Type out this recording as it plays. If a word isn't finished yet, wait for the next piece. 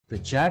The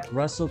Jack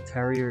Russell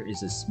Terrier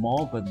is a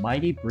small but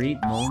mighty breed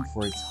known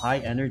for its high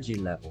energy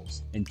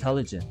levels,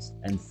 intelligence,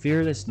 and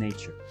fearless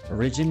nature.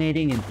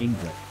 Originating in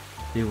England,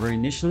 they were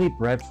initially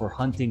bred for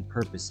hunting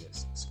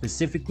purposes,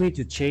 specifically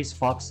to chase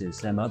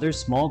foxes and other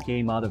small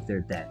game out of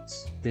their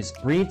dens. This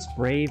breed's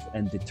brave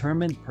and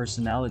determined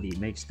personality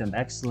makes them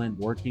excellent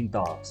working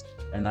dogs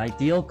and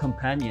ideal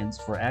companions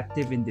for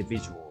active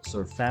individuals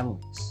or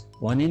families.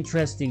 One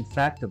interesting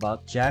fact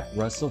about Jack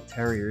Russell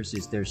Terriers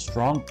is their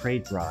strong prey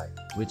drive,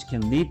 which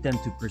can lead them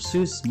to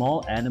pursue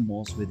small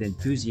animals with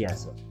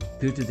enthusiasm.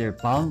 Due to their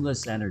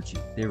boundless energy,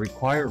 they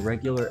require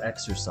regular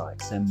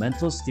exercise and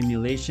mental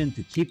stimulation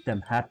to keep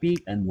them happy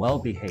and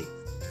well-behaved.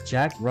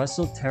 Jack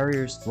Russell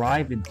Terriers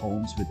thrive in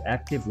homes with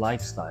active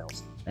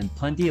lifestyles and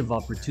plenty of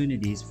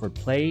opportunities for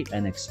play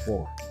and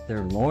explore.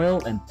 Their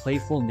loyal and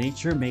playful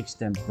nature makes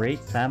them great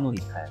family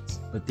pets,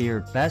 but they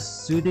are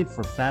best suited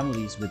for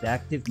families with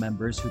active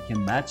members who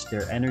can match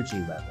their energy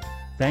level.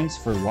 Thanks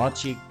for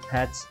watching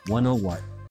Pets 101.